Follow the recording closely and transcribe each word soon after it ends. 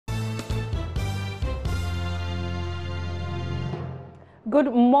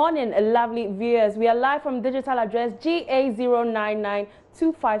Good morning, lovely viewers. We are live from digital address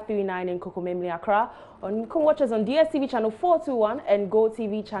GA0992539 in Kokomemli, Accra. You can watch us on DSTV channel 421 and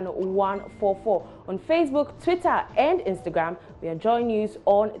GoTV channel 144. On Facebook, Twitter, and Instagram, we are Joy News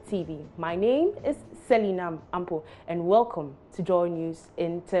on TV. My name is Selina Ampo, and welcome to Joy News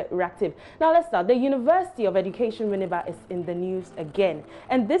Interactive. Now let's start. The University of Education Winneba is in the news again,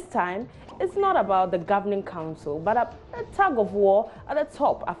 and this time it's not about the governing council, but a tug of war at the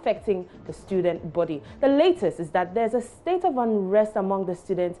top affecting the student body. The latest is that there's a state of unrest among the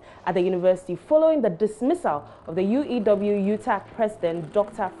students at the university following the dismissal of the UEW UTAC president,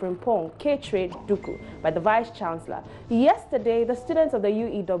 Dr. Frimpong Ketre Duku, by the vice chancellor. Yesterday, the students of the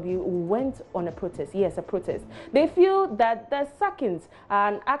UEW went on a protest. Yes, a protest. They feel that the sackings are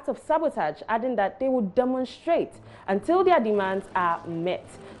an act of sabotage, adding that they will demonstrate until their demands are met.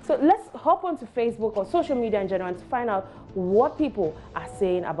 So let's hop onto Facebook or social media in general to find out what people are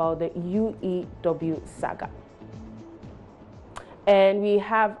saying about the UEW saga. And we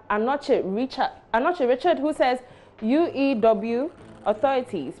have Anoche Richard, who says, UEW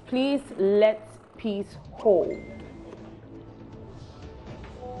authorities, please let peace hold.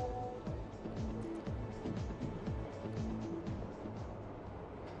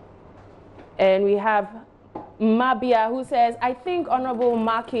 And we have Mabia, who says, I think Honorable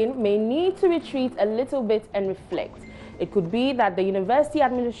Markin may need to retreat a little bit and reflect. It could be that the university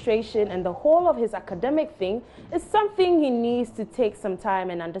administration and the whole of his academic thing is something he needs to take some time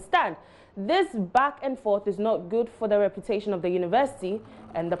and understand. This back and forth is not good for the reputation of the university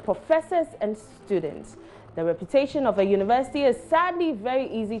and the professors and students. The reputation of a university is sadly very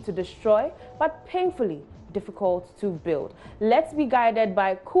easy to destroy, but painfully difficult to build. Let's be guided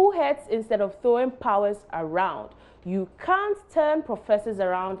by cool heads instead of throwing powers around. You can't turn professors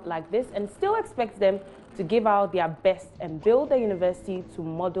around like this and still expect them to give out their best and build the university to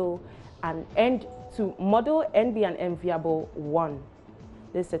model and be an enviable one.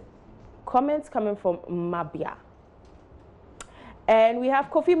 There's a comment coming from Mabia. And we have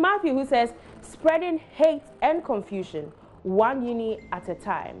Kofi Matthew, who says, spreading hate and confusion, one uni at a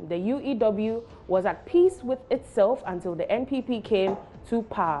time. The UEW was at peace with itself until the NPP came to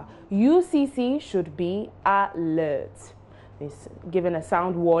power. UCC should be alert. He's given a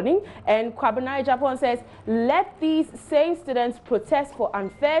sound warning. And Kwabunai Japan says, let these same students protest for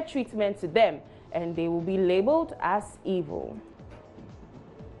unfair treatment to them, and they will be labeled as evil.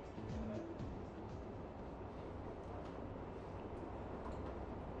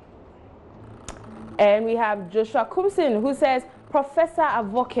 And we have Joshua Kumsin, who says Professor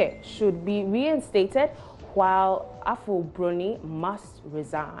Avoke should be reinstated while Afo Bruni must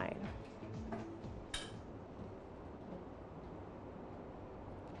resign.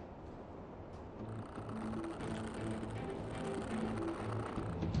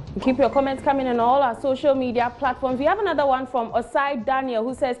 Keep your comments coming on all our social media platforms. We have another one from Osai Daniel,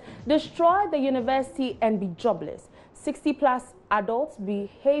 who says, destroy the university and be jobless. 60+ adults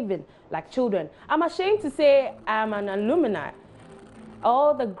behaving like children. I'm ashamed to say I'm an alumni.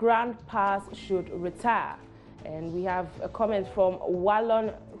 All the grandpas should retire. And we have a comment from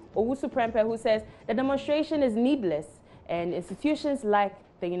Wallon Owusu Prempe, who says the demonstration is needless and institutions like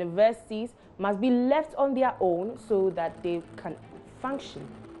the universities must be left on their own so that they can function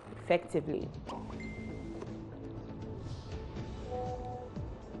effectively.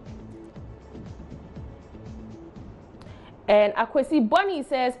 And Akwesi Bonnie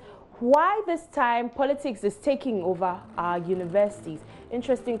says, why this time politics is taking over our universities?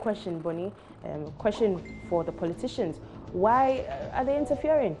 Interesting question, Bonnie. Question for the politicians. Why are they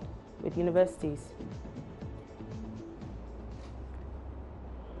interfering with universities?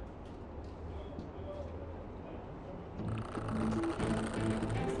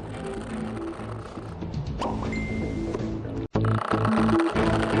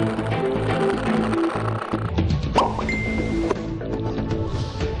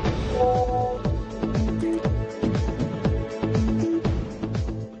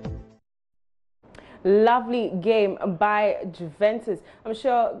 Lovely game by Juventus. I'm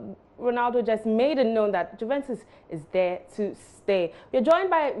sure Ronaldo just made it known that Juventus is there to stay. We are joined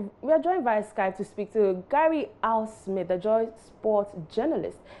via Skype to speak to Gary Al Smith, the Joy Sports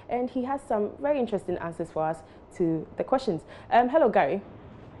journalist, and he has some very interesting answers for us to the questions. Hello, Gary.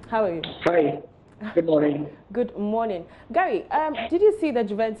 How are you? Hi. Good morning. Good morning, Gary. Did you see the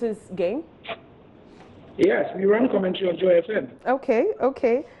Juventus game? Yes, we run commentary on Joy FM.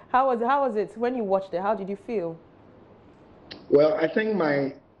 Okay. How was it when you watched it? How did you feel? Well, I think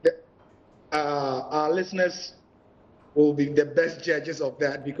our listeners will be the best judges of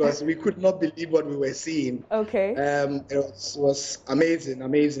that because we could not believe what we were seeing. Okay. It was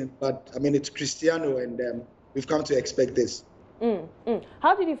amazing. But I mean, it's Cristiano, and we've come to expect this.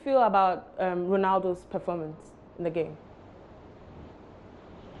 How did you feel about Ronaldo's performance in the game?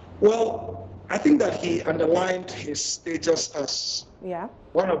 Well, I think that he underlined his status as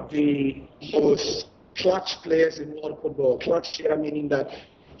one of the most clutch players in world football. Clutch here meaning that,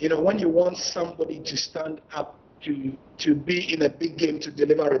 when you want somebody to stand up to be in a big game to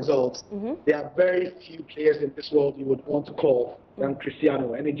deliver results, there are very few players in this world you would want to call than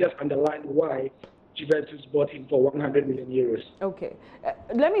Cristiano. And it just underlined why Juventus bought him for 100 million euros. Okay.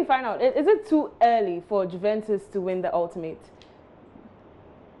 Let me find out, is it too early for Juventus to win the ultimate?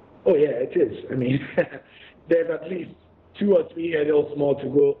 Oh, yeah, it is. I mean, there's at least 2 or 3 hurdles more to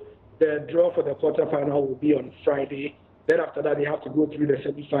go. The draw for the quarterfinal will be on Friday. Then after that, they have to go through the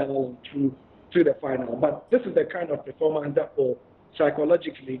semi-final and through to the final. But this is the kind of performance that will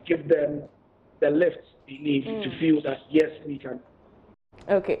psychologically give them the lift they need to feel that, yes, we can.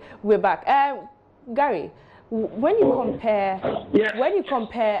 Okay, we're back. Gary, when you compare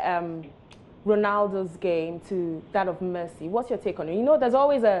Ronaldo's game to that of Messi, what's your take on it? There's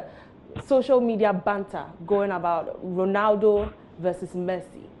always a social media banter going about Ronaldo versus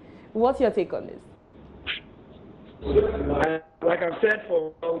Messi. What's your take on this? Like I've said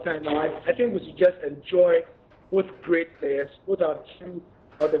for a long time now, I think we should just enjoy both great players. Both are two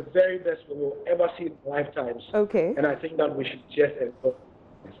of the very best we will ever see in lifetimes. Okay. And I think that we should just enjoy.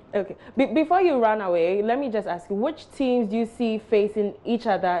 Okay. Before you run away, let me just ask you, which teams do you see facing each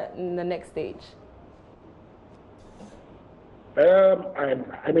other in the next stage?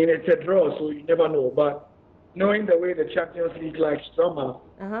 I mean, it's a draw, so you never know. But knowing the way the Champions League likes drama,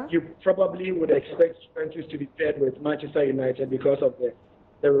 you probably would expect Juventus to be paired with Manchester United because of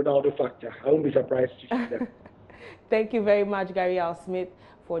the Ronaldo factor. I won't be surprised to see them. Thank you very much, Gary Al-Smith,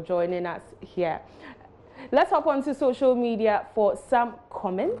 for joining us here. Let's hop on to social media for some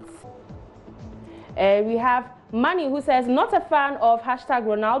comments. We have Manny, who says, not a fan of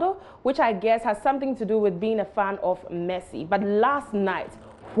 #Ronaldo, which I guess has something to do with being a fan of Messi. But last night,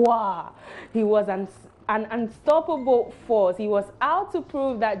 wow, he was an unstoppable force. He was out to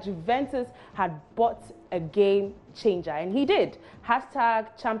prove that Juventus had bought a game changer. And he did.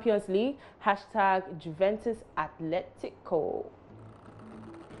 #Champions League, #Juventus Atletico.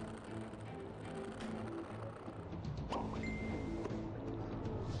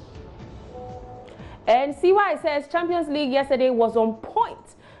 And CY says Champions League yesterday was on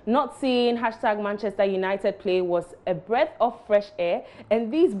point. Not seeing #Manchester United play was a breath of fresh air.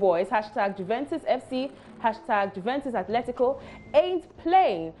 And these boys, #Juventus FC, #Juventus Atletico, ain't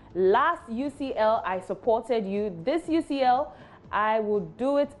playing. Last UCL, I supported you. This UCL, I will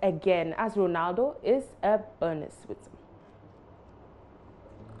do it again, as Ronaldo is a bonus with them.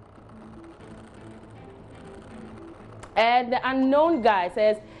 And the unknown guy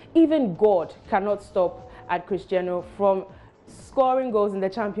says, even God cannot stop at Cristiano from scoring goals in the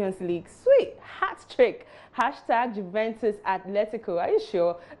Champions League. Sweet, hat trick. #Juventus Atletico. Are you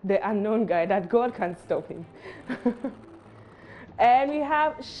sure, the unknown guy, that God can stop him? And we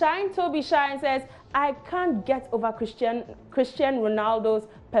have Shine Toby Shine says, I can't get over Cristiano Ronaldo's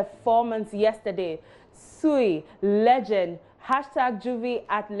performance yesterday. Sui, legend. #Juve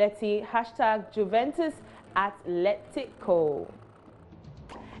Atleti, #Juventus Atletico.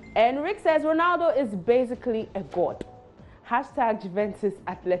 And Rick says Ronaldo is basically a god. #Juventus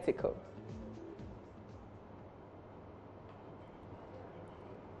Atletico.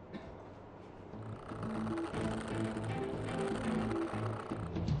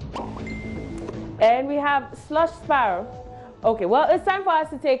 And we have Slush Sparrow. Okay, well, it's time for us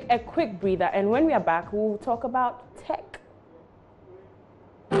to take a quick breather. And when we are back, we'll talk about tech.